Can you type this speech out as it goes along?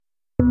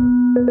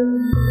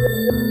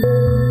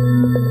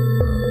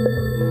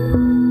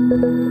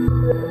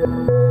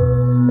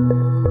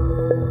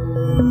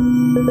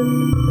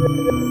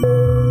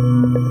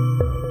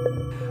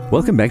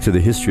Welcome back to the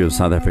History of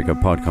South Africa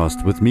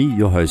podcast with me,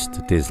 your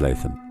host, Des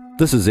Latham.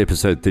 This is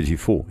episode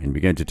 34, and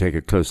we're going to take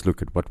a close look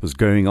at what was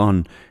going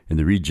on in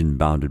the region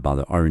bounded by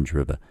the Orange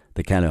River,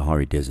 the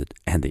Kalahari Desert,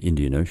 and the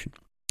Indian Ocean.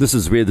 This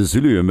is where the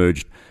Zulu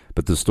emerged,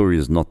 but the story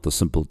is not the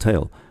simple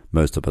tale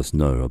most of us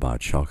know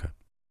about Shaka.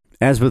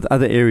 As with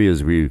other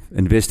areas we've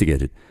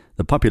investigated,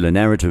 the popular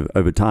narrative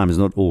over time is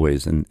not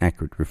always an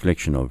accurate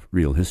reflection of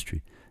real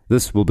history.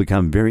 This will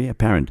become very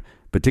apparent,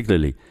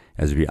 particularly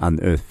as we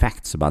unearth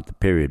facts about the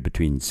period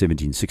between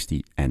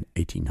 1760 and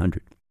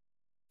 1800.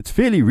 It's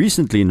fairly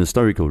recently in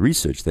historical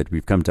research that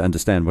we've come to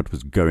understand what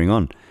was going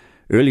on.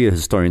 Earlier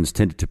historians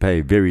tended to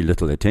pay very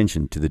little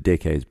attention to the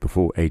decades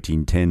before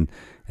 1810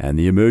 and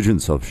the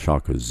emergence of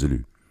Shaka's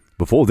Zulu.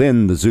 Before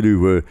then, the Zulu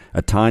were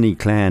a tiny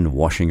clan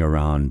washing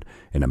around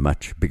in a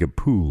much bigger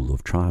pool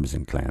of tribes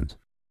and clans.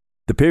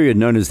 The period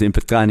known as the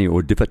Mfecane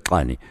or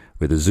Diphatlani,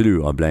 where the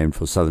Zulu are blamed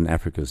for southern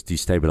Africa's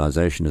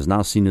destabilization, is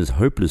now seen as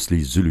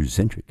hopelessly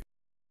Zulu-centric.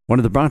 One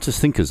of the brightest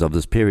thinkers of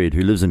this period,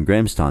 who lives in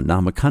Grahamstown,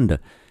 now Makanda,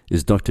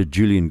 is Dr.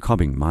 Julian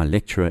Cobbing, my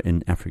lecturer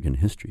in African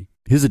history.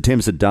 His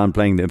attempts at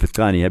downplaying the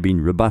Mfecane have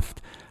been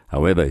rebuffed.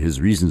 However,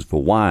 his reasons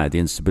for why the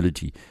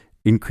instability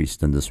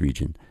increased in this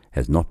region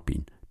has not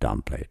been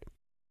downplayed.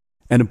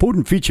 An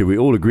important feature we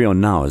all agree on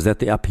now is that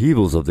the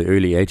upheavals of the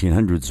early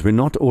 1800s were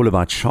not all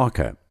about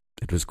Shaka.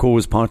 It was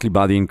caused partly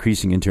by the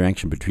increasing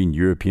interaction between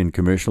European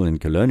commercial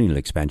and colonial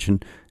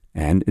expansion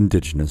and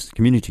indigenous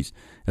communities,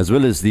 as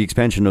well as the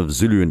expansion of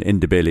Zulu and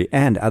Ndebele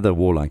and other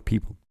warlike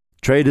people.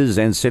 Traders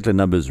and settler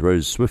numbers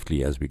rose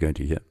swiftly, as we're going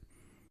to hear.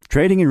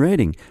 Trading and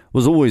raiding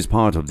was always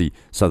part of the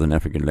southern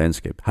African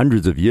landscape,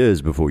 hundreds of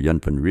years before Jan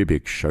van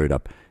Riebeeck showed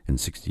up in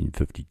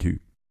 1652.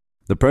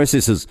 The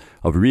processes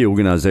of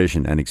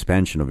reorganisation and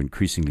expansion of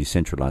increasingly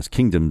centralized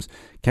kingdoms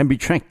can be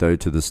tracked, though,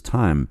 to this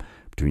time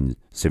between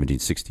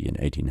 1760 and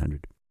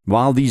 1800.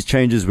 While these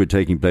changes were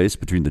taking place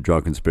between the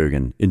Drakensberg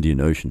and Indian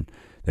Ocean,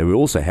 they were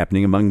also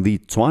happening among the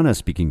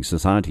Tswana-speaking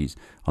societies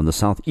on the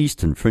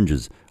southeastern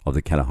fringes of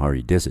the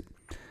Kalahari Desert.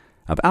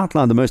 I've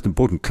outlined the most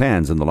important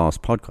clans in the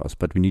last podcast,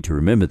 but we need to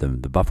remember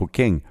them: the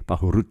Bafokeng,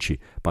 Bahurutshe,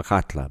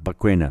 Bakgatla,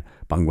 Bakwena,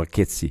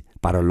 Bangwaketse,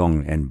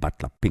 Barolong and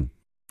Bathlaping.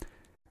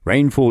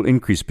 Rainfall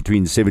increased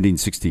between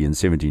 1760 and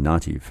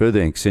 1790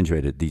 further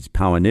accentuated these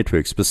power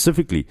networks,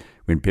 specifically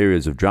when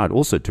periods of drought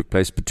also took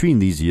place between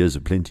these years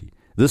of plenty.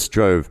 This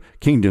drove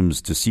kingdoms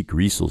to seek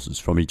resources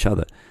from each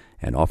other,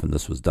 and often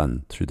this was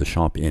done through the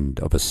sharp end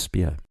of a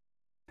spear.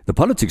 The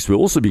politics were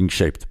also being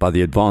shaped by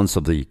the advance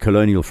of the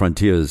colonial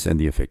frontiers and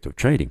the effect of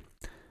trading.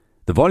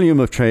 The volume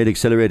of trade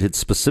accelerated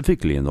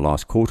specifically in the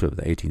last quarter of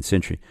the 18th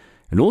century,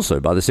 and also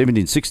by the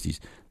 1760s,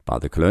 by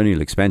the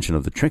colonial expansion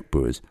of the Trek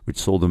Boers, which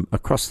saw them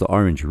across the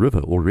Orange River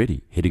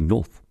already heading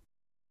north.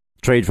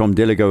 Trade from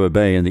Delagoa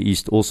Bay in the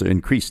east also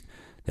increased,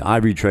 the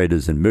ivory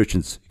traders and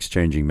merchants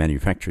exchanging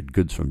manufactured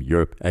goods from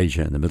Europe,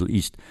 Asia, and the Middle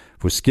East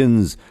for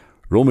skins,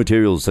 raw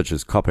materials such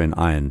as copper and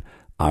iron,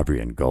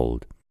 ivory and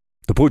gold.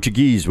 The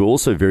Portuguese were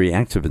also very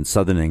active in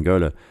southern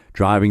Angola,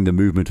 driving the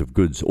movement of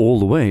goods all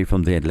the way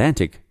from the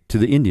Atlantic to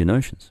the Indian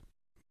Oceans.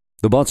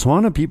 The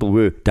Botswana people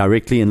were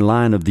directly in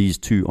line of these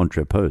two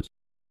entrepôts.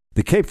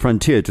 The Cape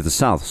frontier to the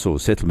south saw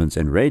settlements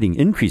and raiding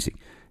increasing,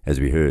 as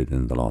we heard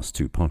in the last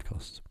two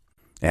podcasts.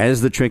 As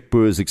the Trek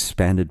Boers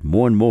expanded,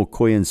 more and more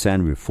Khoi and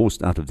San were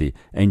forced out of their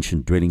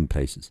ancient dwelling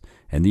places,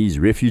 and these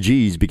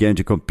refugees began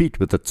to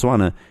compete with the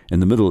Tswana in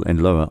the middle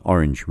and lower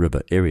Orange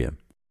River area.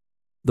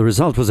 The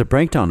result was a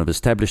breakdown of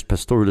established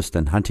pastoralist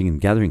and hunting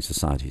and gathering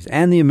societies,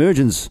 and the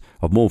emergence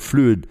of more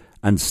fluid,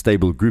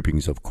 unstable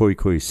groupings of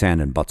Khoi, San,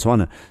 and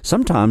Botswana,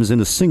 sometimes in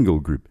a single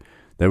group.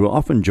 They were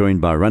often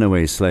joined by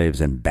runaway slaves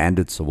and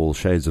bandits of all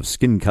shades of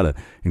skin color,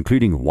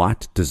 including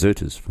white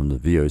deserters from the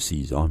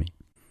VOC's army.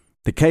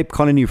 The Cape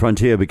Colony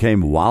frontier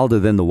became wilder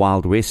than the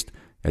Wild West,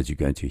 as you're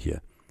going to hear.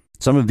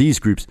 Some of these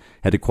groups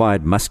had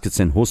acquired muskets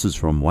and horses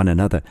from one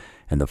another,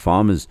 and the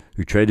farmers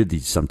who traded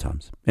these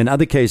sometimes. In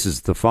other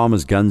cases, the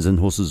farmers' guns and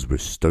horses were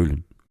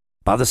stolen.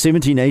 By the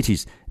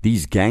 1780s,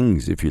 these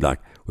gangs, if you like,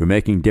 were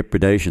making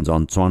depredations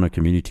on Tswana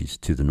communities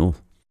to the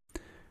north.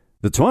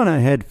 The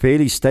Tswana had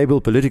fairly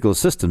stable political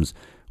systems,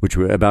 which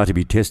were about to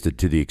be tested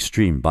to the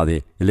extreme by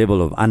their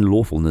level of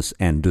unlawfulness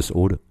and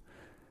disorder.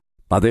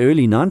 By the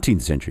early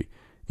 19th century,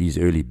 these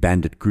early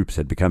bandit groups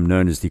had become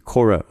known as the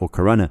Kora or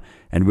Korana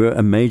and were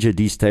a major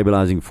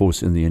destabilizing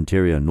force in the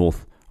interior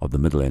north of the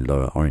Middle and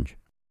Lower Orange.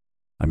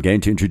 I'm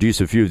going to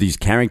introduce a few of these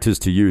characters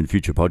to you in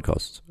future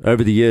podcasts.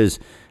 Over the years,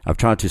 I've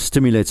tried to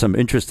stimulate some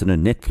interest in a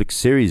Netflix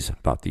series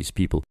about these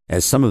people,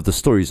 as some of the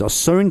stories are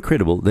so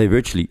incredible they're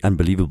virtually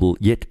unbelievable,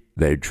 yet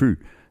they're true.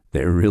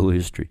 They're real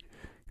history.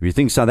 If you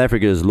think South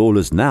Africa is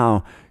lawless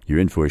now, you're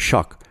in for a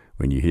shock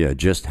when you hear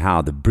just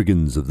how the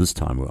brigands of this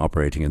time were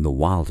operating in the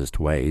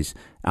wildest ways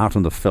out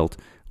on the veldt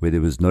where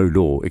there was no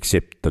law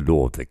except the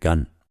law of the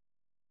gun.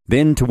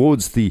 Then,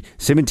 towards the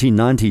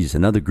 1790s,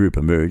 another group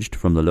emerged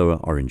from the lower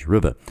Orange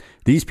River.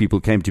 These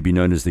people came to be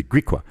known as the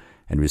Griqua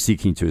and were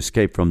seeking to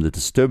escape from the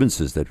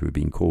disturbances that were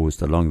being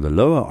caused along the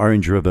lower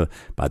Orange River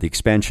by the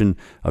expansion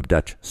of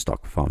Dutch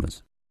stock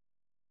farmers.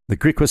 The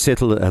Griqua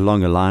settled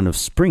along a line of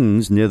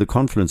springs near the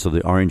confluence of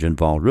the Orange and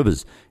Vaal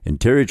rivers in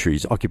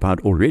territories occupied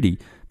already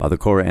by the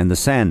Kora and the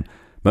San,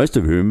 most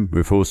of whom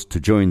were forced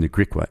to join the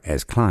Griqua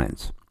as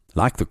clients.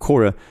 Like the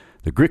Kora,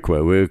 the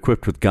Griqua were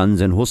equipped with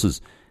guns and horses,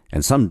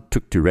 and some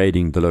took to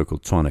raiding the local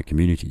Tswana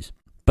communities.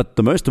 But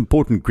the most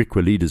important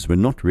Griqua leaders were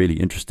not really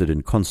interested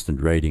in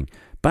constant raiding,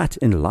 but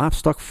in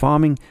livestock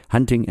farming,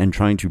 hunting, and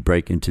trying to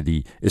break into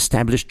the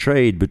established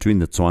trade between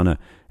the Tswana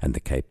and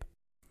the Cape.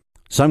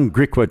 Some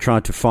Griqua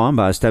tried to farm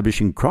by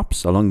establishing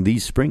crops along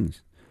these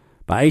springs.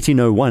 By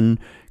 1801,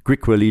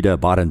 Griqua leader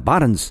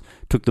Barents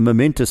took the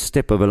momentous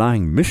step of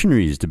allowing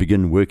missionaries to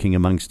begin working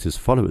amongst his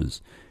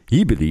followers.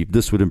 He believed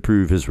this would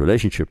improve his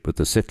relationship with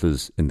the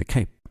settlers in the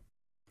Cape.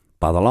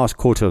 By the last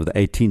quarter of the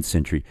 18th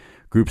century,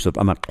 groups of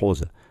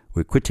amaXhosa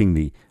were quitting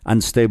the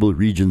unstable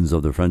regions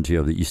of the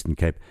frontier of the Eastern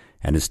Cape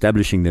and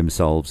establishing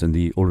themselves in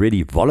the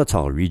already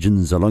volatile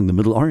regions along the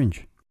Middle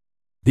Orange.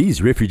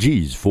 These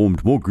refugees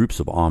formed more groups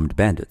of armed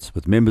bandits,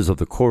 with members of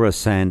the Kora,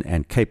 San,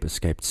 and Cape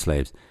escaped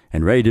slaves,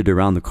 and raided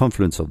around the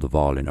confluence of the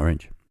Vaal and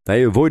Orange.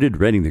 They avoided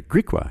raiding the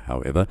Griqua,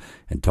 however,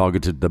 and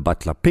targeted the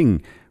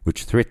Bathlaping,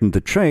 which threatened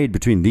the trade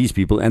between these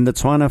people and the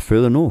Tswana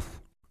further north.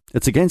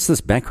 It's against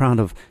this background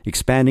of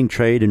expanding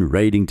trade and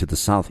raiding to the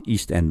south,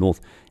 east, and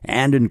north,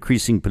 and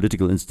increasing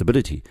political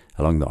instability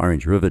along the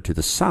Orange River to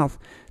the south,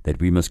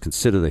 that we must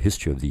consider the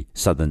history of the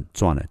southern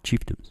Tswana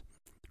chiefdoms.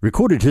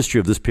 Recorded history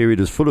of this period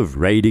is full of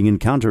raiding and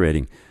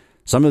counter-raiding.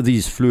 Some of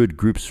these fluid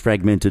groups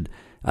fragmented,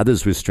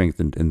 others were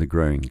strengthened in the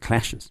growing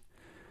clashes.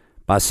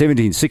 By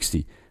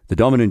 1760, the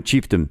dominant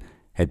chiefdom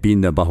had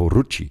been the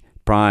Bahurutshe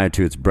prior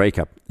to its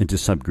breakup into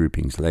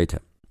subgroupings later.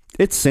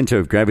 Its center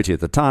of gravity at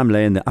the time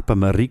lay in the Upper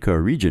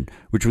Mariko region,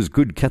 which was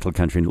good cattle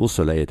country and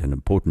also lay at an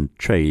important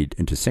trade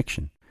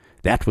intersection.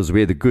 That was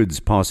where the goods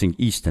passing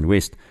east and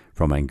west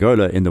from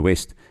Angola in the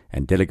west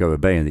and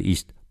Delagoa Bay in the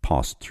east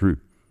passed through.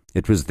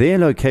 It was their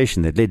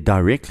location that led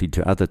directly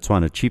to other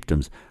Tswana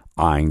chiefdoms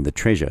eyeing the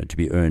treasure to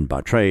be earned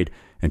by trade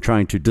and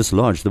trying to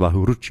dislodge the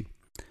Bahurutshe.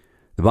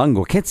 The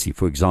Bangwaketse,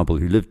 for example,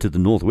 who lived to the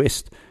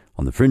northwest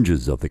on the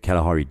fringes of the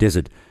Kalahari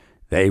Desert,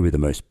 they were the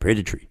most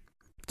predatory.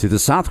 To the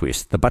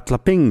southwest, the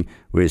Bathlaping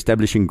were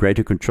establishing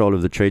greater control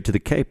of the trade to the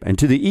Cape, and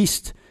to the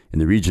east, in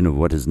the region of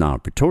what is now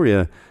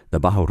Pretoria, the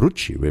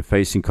Bahurutshe were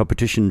facing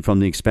competition from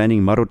the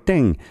expanding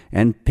Maroteng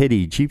and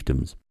Pedi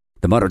chiefdoms.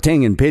 The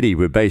Maroteng and Pedi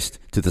were based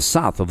to the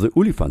south of the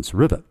Olifants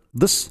River.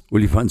 This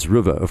Olifants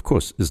River, of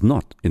course, is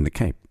not in the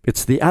Cape.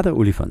 It's the other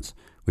Olifants,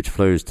 which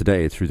flows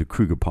today through the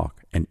Kruger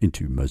Park and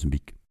into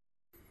Mozambique.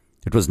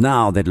 It was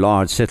now that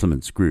large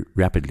settlements grew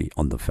rapidly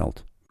on the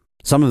veld.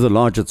 Some of the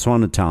larger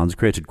Tswana towns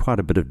created quite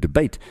a bit of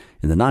debate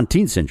in the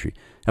 19th century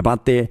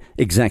about their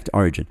exact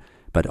origin,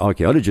 but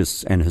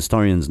archaeologists and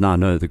historians now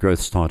know the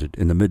growth started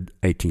in the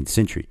mid-18th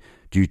century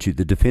due to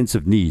the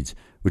defensive needs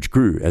which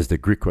grew as the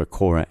Griqua,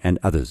 Kora, and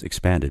others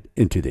expanded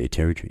into their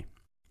territory.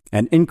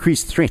 An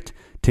increased threat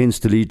tends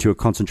to lead to a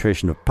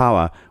concentration of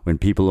power when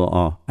people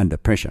are under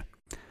pressure.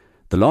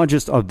 The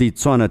largest of the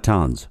Tswana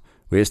towns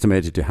were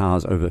estimated to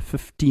house over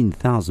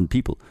 15,000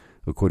 people,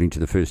 according to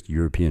the first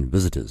European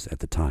visitors at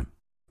the time.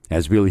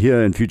 As we'll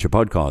hear in future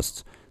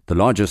podcasts, the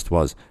largest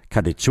was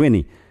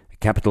Kadetsweni, the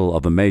capital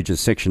of a major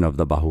section of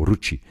the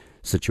Bahurutshe,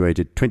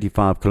 situated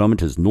 25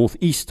 kilometers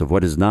northeast of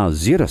what is now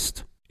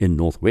Zeerust in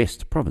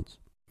Northwest Province.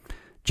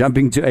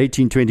 Jumping to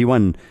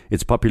 1821,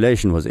 its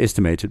population was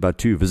estimated by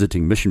two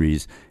visiting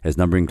missionaries as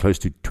numbering close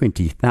to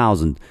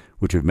 20,000,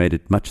 which have made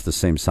it much the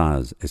same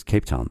size as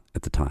Cape Town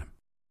at the time.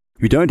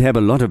 We don't have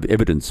a lot of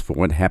evidence for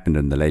what happened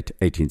in the late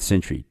 18th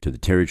century to the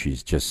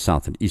territories just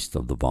south and east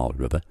of the Vaal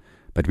River,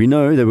 but we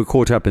know they were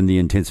caught up in the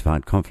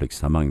intensified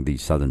conflicts among the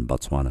southern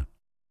Botswana.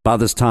 By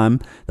this time,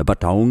 the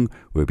Bataung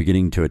were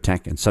beginning to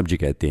attack and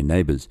subjugate their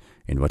neighbors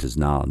in what is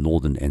now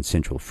northern and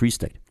central Free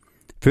State.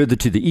 Further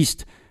to the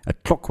east, a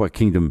Tlokwa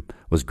kingdom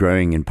was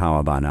growing in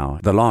power by now,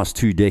 the last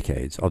 2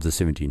 decades of the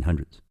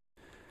 1700s.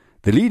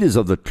 The leaders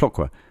of the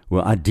Tlokwa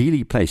were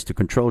ideally placed to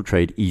control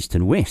trade east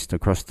and west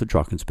across the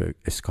Drakensberg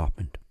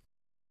escarpment.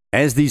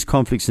 As these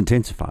conflicts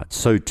intensified,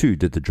 so too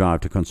did the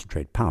drive to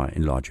concentrate power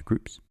in larger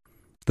groups.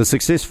 The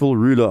successful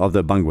ruler of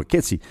the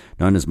Bangwaketse,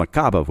 known as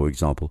Makaba, for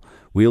example,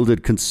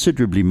 wielded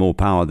considerably more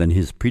power than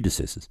his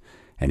predecessors,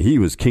 and he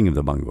was king of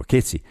the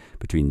Bangwaketse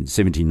between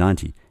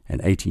 1790 and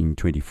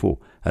 1824,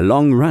 a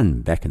long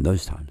run back in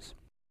those times.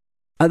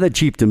 Other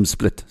chiefdoms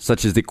split,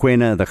 such as the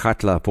Bakwena, the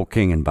Bakgatla,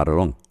 Bafokeng, and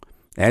Barolong.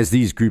 As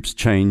these groups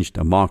changed,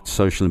 a marked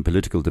social and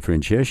political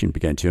differentiation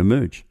began to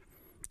emerge.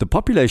 The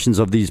populations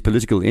of these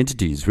political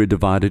entities were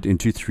divided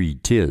into 3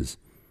 tiers.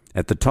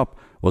 At the top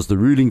was the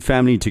ruling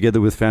family together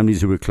with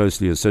families who were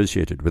closely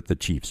associated with the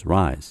chief's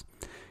rise.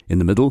 In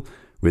the middle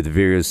were the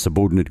various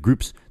subordinate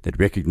groups that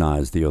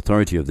recognized the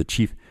authority of the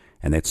chief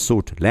and that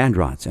sought land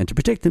rights and to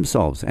protect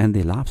themselves and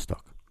their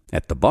livestock.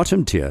 At the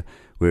bottom tier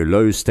were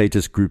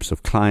low-status groups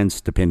of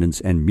clients,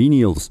 dependents, and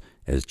menials,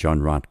 as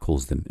John Wright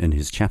calls them in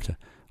his chapter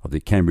of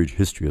the Cambridge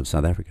History of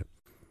South Africa.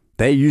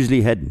 They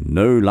usually had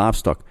no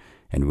livestock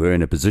and were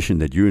in a position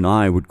that you and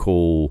I would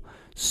call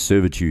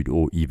servitude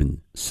or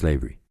even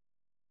slavery.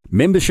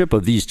 Membership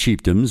of these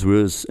chiefdoms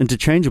was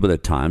interchangeable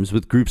at times,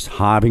 with groups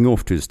hiving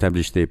off to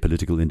establish their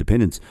political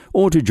independence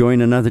or to join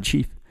another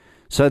chief.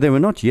 So they were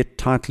not yet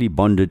tightly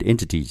bonded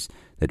entities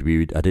that we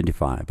would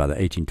identify by the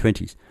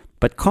 1820s,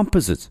 but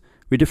composites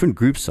where different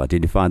groups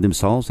identified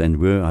themselves and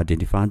were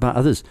identified by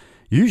others,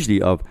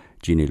 usually of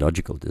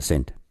genealogical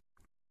descent.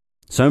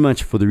 So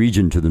much for the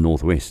region to the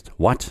northwest.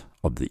 What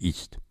of the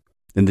east?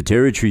 In the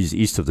territories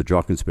east of the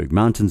Drakensberg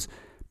Mountains,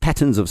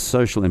 patterns of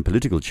social and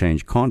political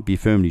change can't be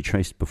firmly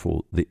traced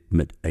before the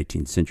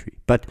mid-18th century.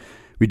 But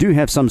we do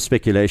have some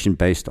speculation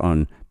based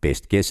on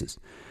best guesses.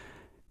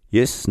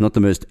 Yes, not the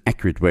most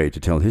accurate way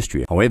to tell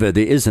history. However,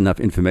 there is enough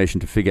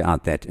information to figure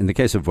out that, in the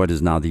case of what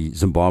is now the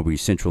Zimbabwe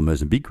Central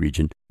Mozambique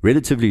region,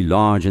 relatively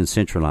large and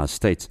centralized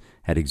states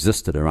had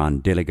existed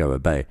around Delagoa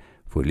Bay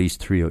for at least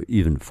 3 or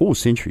even 4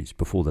 centuries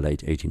before the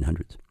late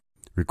 1800s.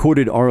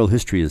 Recorded oral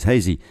history is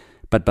hazy,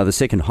 but by the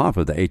second half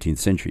of the 18th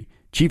century,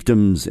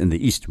 chiefdoms in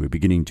the east were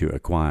beginning to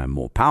acquire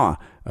more power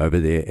over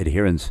their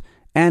adherents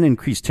and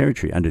increase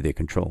territory under their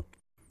control.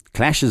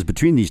 Clashes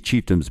between these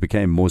chiefdoms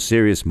became more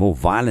serious, more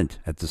violent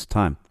at this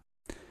time.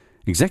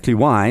 Exactly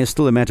why is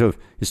still a matter of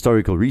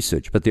historical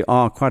research, but there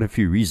are quite a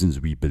few reasons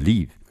we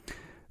believe.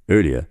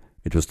 Earlier,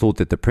 it was thought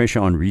that the pressure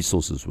on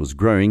resources was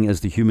growing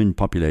as the human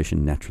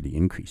population naturally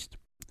increased.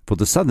 For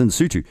the southern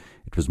Sotho,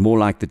 it was more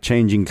like the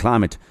changing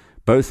climate,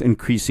 both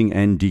increasing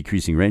and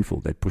decreasing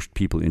rainfall, that pushed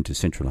people into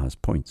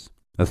centralized points.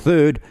 A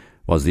third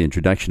was the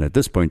introduction at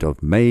this point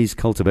of maize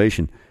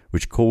cultivation,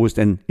 which caused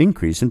an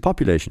increase in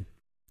population.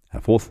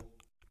 A fourth,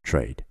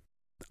 trade.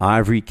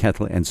 Ivory,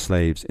 cattle, and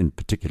slaves in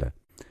particular.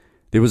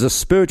 There was a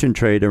spurt in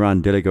trade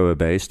around Delagoa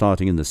Bay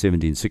starting in the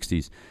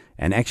 1760s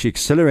and actually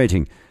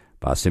accelerating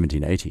by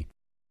 1780.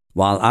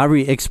 While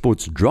ivory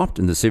exports dropped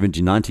in the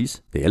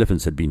 1790s, the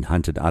elephants had been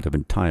hunted out of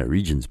entire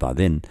regions by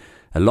then,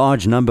 a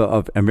large number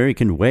of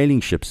American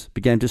whaling ships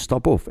began to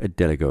stop off at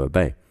Delagoa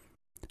Bay.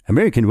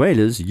 American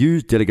whalers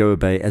used Delagoa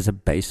Bay as a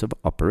base of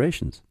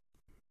operations.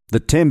 The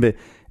Tembe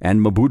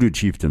and Mabudu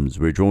chiefdoms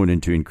were drawn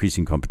into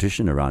increasing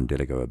competition around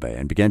Delagoa Bay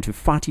and began to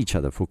fight each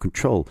other for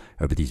control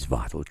over these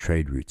vital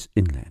trade routes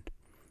inland.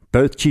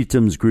 Both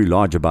chiefdoms grew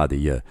larger by the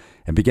year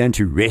and began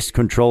to wrest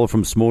control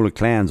from smaller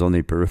clans on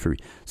their periphery,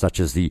 such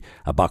as the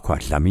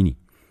Bakgatla.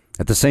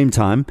 At the same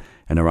time,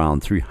 and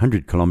around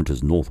 300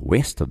 kilometers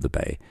northwest of the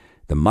bay,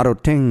 the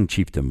Maroteng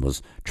chiefdom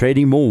was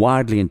trading more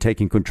widely and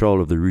taking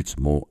control of the routes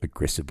more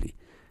aggressively.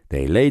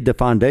 They laid the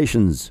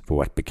foundations for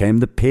what became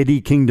the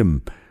Pedi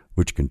Kingdom,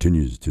 which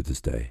continues to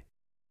this day.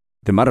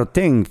 The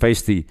Maroteng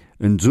faced the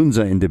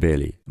Zulu and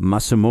Ndebele,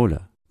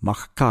 Masemola,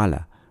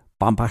 Bakgatla,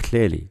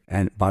 Bambahleli,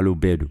 and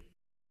Balubedu.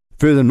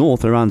 Further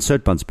north, around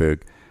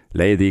Soutpansberg,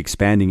 lay the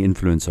expanding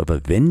influence of a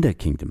Venda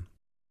kingdom.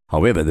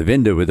 However, the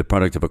Venda were the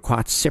product of a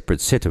quite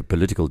separate set of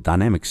political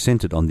dynamics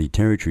centered on the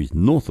territories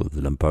north of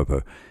the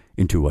Limpopo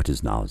into what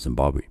is now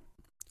Zimbabwe.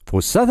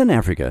 For southern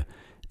Africa,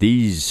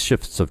 these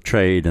shifts of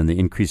trade and the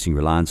increasing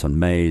reliance on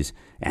maize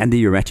and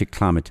the erratic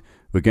climate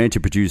were going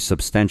to produce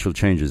substantial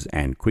changes,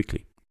 and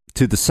quickly.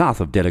 To the south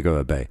of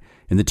Delagoa Bay,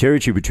 in the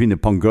territory between the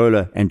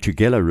Pongola and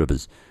Tugela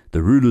rivers,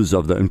 the rulers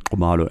of the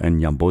Nxumalo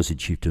and Nyambosi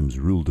chiefdoms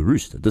ruled the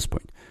roost at this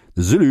point.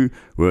 The Zulu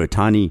were a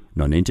tiny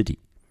non-entity.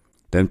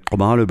 The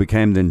Nxumalo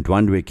became the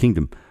Ndwandwe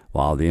kingdom,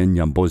 while the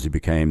Nyambosi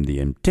became the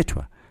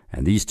Mtetwa,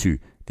 and these two,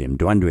 the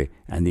Mdwandwe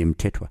and the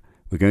Mtetwa,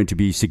 were going to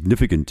be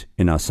significant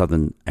in our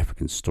southern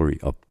African story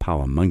of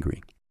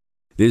power-mongering.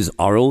 There's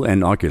oral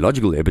and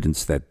archaeological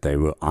evidence that they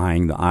were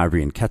eyeing the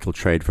ivory and cattle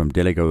trade from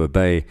Delagoa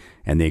Bay,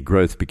 and their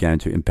growth began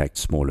to impact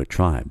smaller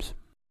tribes.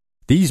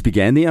 These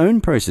began their own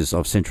process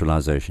of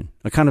centralization.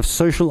 A kind of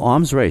social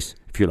arms race,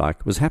 if you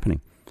like, was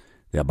happening.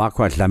 The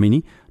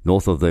Bakgatla,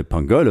 north of the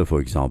Pongola, for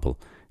example,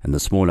 and the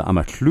smaller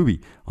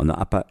Amahlubi on the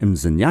upper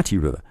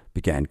Mzanyati River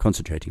began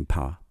concentrating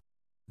power.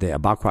 The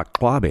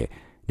Bakgatla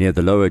near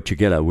the lower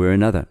Tugela were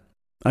another.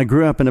 I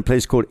grew up in a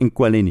place called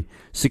Inkwaleni,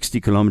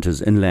 60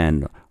 kilometers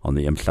inland on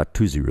the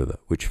Mhlathuzi River,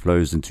 which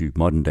flows into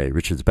modern-day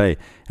Richards Bay,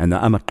 and the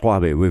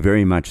Amakwabe were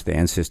very much the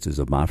ancestors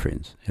of my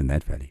friends in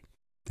that valley.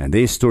 And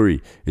their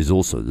story is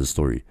also the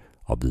story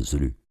of the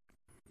Zulu.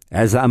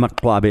 As the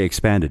Amakwabe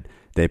expanded,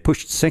 they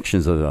pushed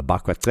sections of the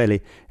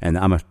Bakgatla and the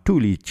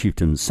Amatuli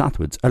chiefdoms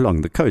southwards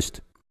along the coast.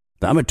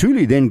 The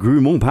Amatuli then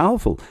grew more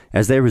powerful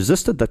as they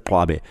resisted the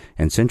Kwabe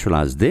and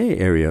centralized their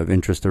area of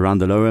interest around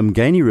the lower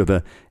Mgani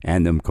River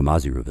and the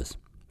Mkomazi rivers.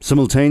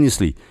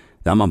 Simultaneously,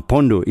 the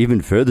Amampondo,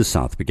 even further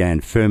south,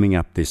 began firming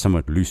up their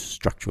somewhat loose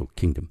structural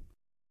kingdom.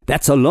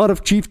 That's a lot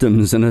of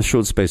chiefdoms in a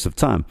short space of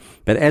time,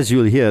 but as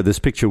you'll hear, this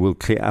picture will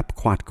clear up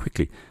quite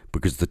quickly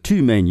because the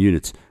two main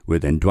units were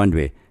the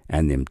Ndwandwe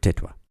and the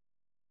Mtetwa.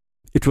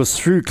 It was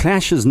through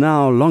clashes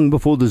now long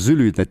before the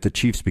Zulu that the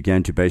chiefs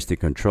began to base their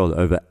control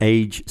over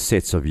age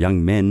sets of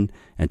young men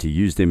and to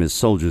use them as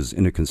soldiers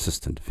in a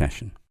consistent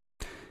fashion.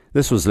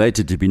 This was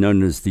later to be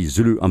known as the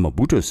Zulu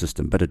Amabuto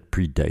system, but it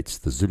predates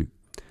the Zulu.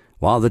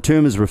 While the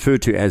term is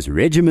referred to as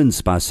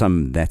regiments by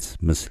some, that's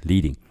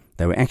misleading.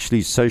 They were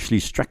actually socially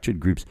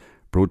structured groups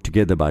brought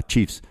together by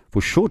chiefs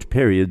for short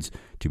periods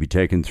to be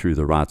taken through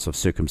the rites of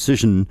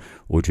circumcision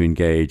or to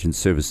engage in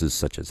services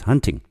such as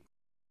hunting.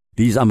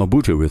 These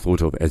Amabutu were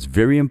thought of as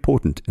very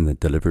important in the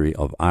delivery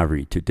of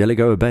ivory to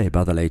Delagoa Bay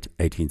by the late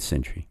 18th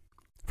century.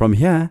 From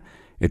here,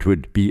 it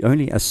would be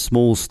only a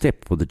small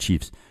step for the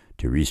chiefs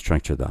to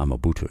restructure the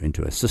Amabutu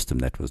into a system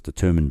that was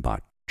determined by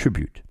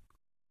tribute.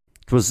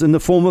 It was in the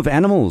form of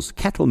animals,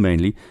 cattle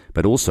mainly,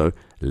 but also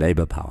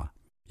labor power.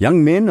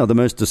 Young men are the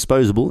most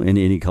disposable in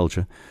any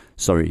culture.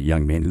 Sorry,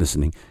 young men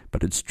listening,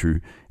 but it's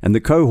true. And the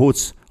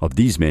cohorts of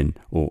these men,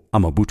 or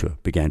Amabutu,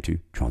 began to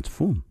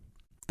transform.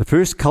 The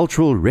first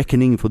cultural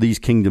reckoning for these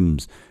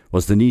kingdoms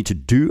was the need to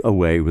do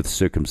away with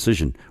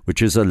circumcision,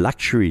 which is a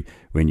luxury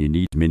when you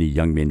need many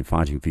young men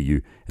fighting for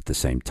you at the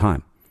same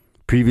time.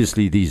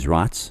 Previously, these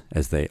rites,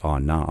 as they are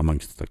now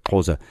amongst the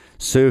Xhosa,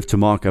 served to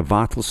mark a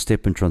vital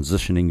step in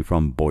transitioning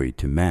from boy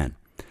to man.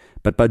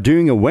 But by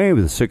doing away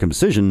with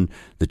circumcision,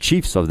 the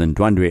chiefs of the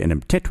Ndwandwe and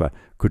Mthethwa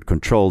could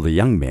control the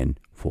young men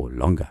for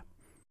longer.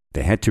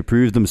 They had to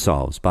prove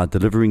themselves by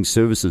delivering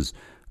services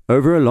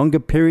over a longer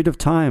period of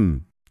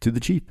time to the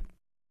chief.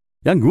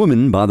 Young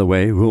women, by the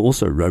way, were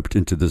also roped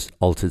into this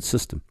altered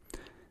system.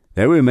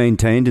 They were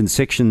maintained in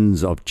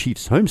sections of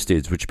chiefs'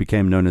 homesteads, which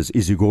became known as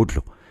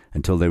izigodlo,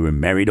 until they were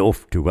married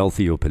off to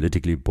wealthy or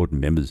politically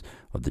important members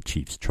of the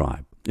chief's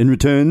tribe. In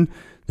return,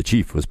 the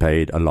chief was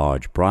paid a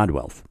large bride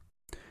wealth.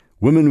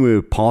 Women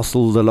were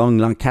parceled along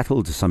like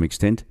cattle to some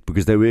extent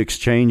because they were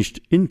exchanged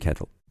in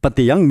cattle. But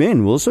the young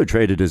men were also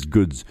traded as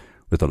goods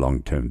with a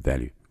long-term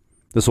value.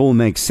 This all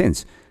makes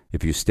sense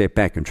if you step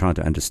back and try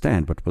to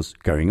understand what was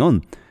going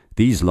on.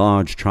 These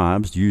large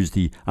tribes used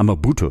the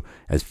Amabutu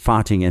as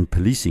fighting and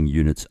policing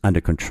units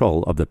under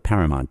control of the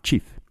paramount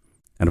chief.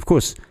 And of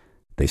course,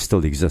 they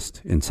still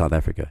exist in South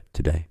Africa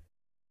today.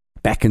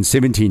 Back in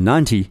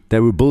 1790, they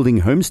were building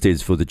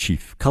homesteads for the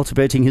chief,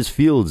 cultivating his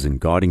fields and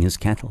guarding his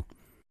cattle.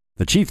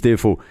 The chief,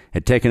 therefore,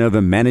 had taken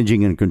over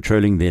managing and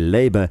controlling their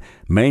labor,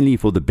 mainly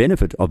for the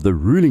benefit of the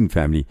ruling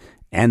family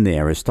and the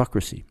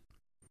aristocracy.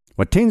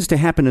 What tends to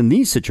happen in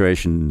these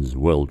situations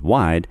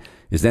worldwide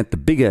is that the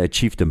bigger a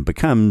chiefdom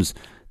becomes,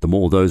 the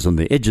more those on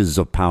the edges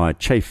of power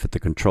chafe at the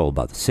control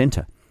by the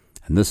center.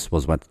 And this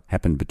was what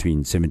happened between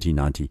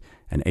 1790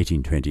 and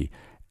 1820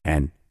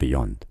 and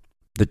beyond.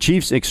 The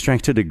chiefs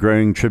extracted a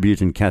growing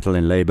tribute in cattle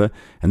and labor,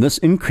 and this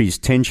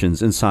increased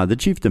tensions inside the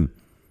chiefdom.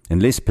 In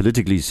less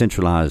politically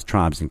centralized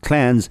tribes and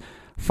clans,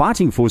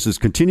 fighting forces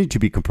continued to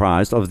be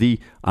comprised of the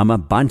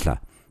Amabandla.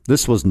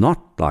 This was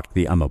not like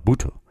the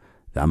Amabutu.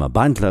 The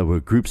Amabandla were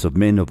groups of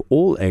men of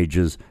all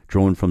ages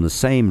drawn from the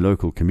same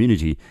local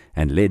community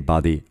and led by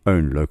their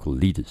own local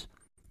leaders.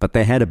 But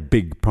they had a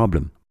big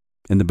problem.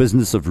 In the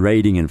business of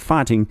raiding and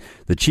fighting,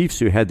 the chiefs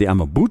who had the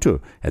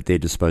Amabutu at their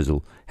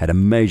disposal had a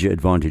major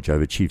advantage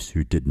over chiefs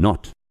who did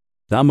not.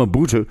 The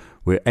Amabutu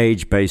were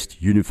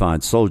age-based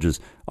unified soldiers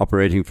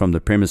operating from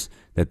the premise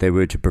that they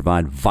were to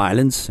provide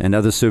violence and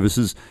other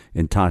services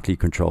in tightly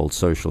controlled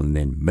social and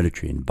then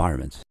military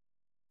environments.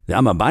 The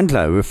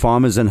Amabandla were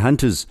farmers and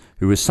hunters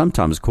who were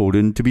sometimes called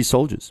in to be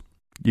soldiers.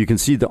 You can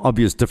see the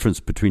obvious difference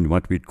between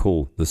what we'd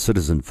call the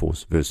citizen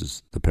force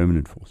versus the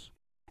permanent force.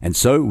 And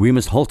so we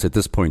must halt at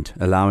this point,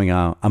 allowing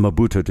our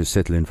Amabutu to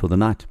settle in for the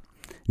night.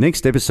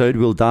 Next episode,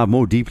 we'll dive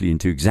more deeply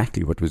into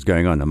exactly what was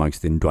going on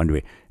amongst the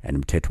Ndwandwe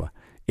and Mthethwa.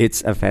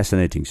 It's a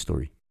fascinating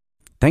story.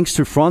 Thanks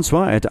to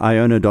Francois at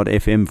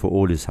iona.fm for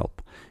all his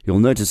help. You'll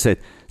notice that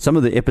some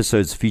of the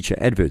episodes feature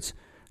adverts.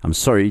 I'm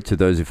sorry to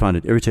those who find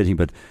it irritating,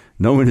 but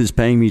no one is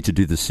paying me to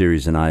do this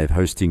series, and I have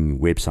hosting,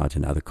 website,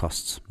 and other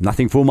costs.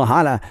 Nothing for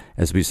mahala,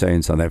 as we say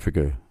in South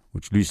Africa,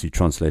 which loosely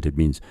translated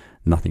means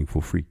nothing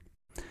for free.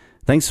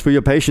 Thanks for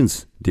your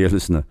patience, dear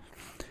listener.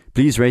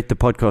 Please rate the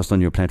podcast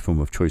on your platform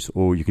of choice,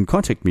 or you can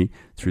contact me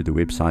through the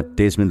website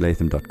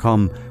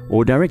desmondlatham.com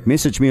or direct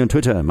message me on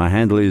Twitter. My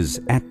handle is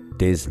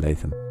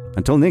 @deslatham.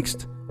 Until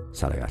next,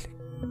 Salagathi.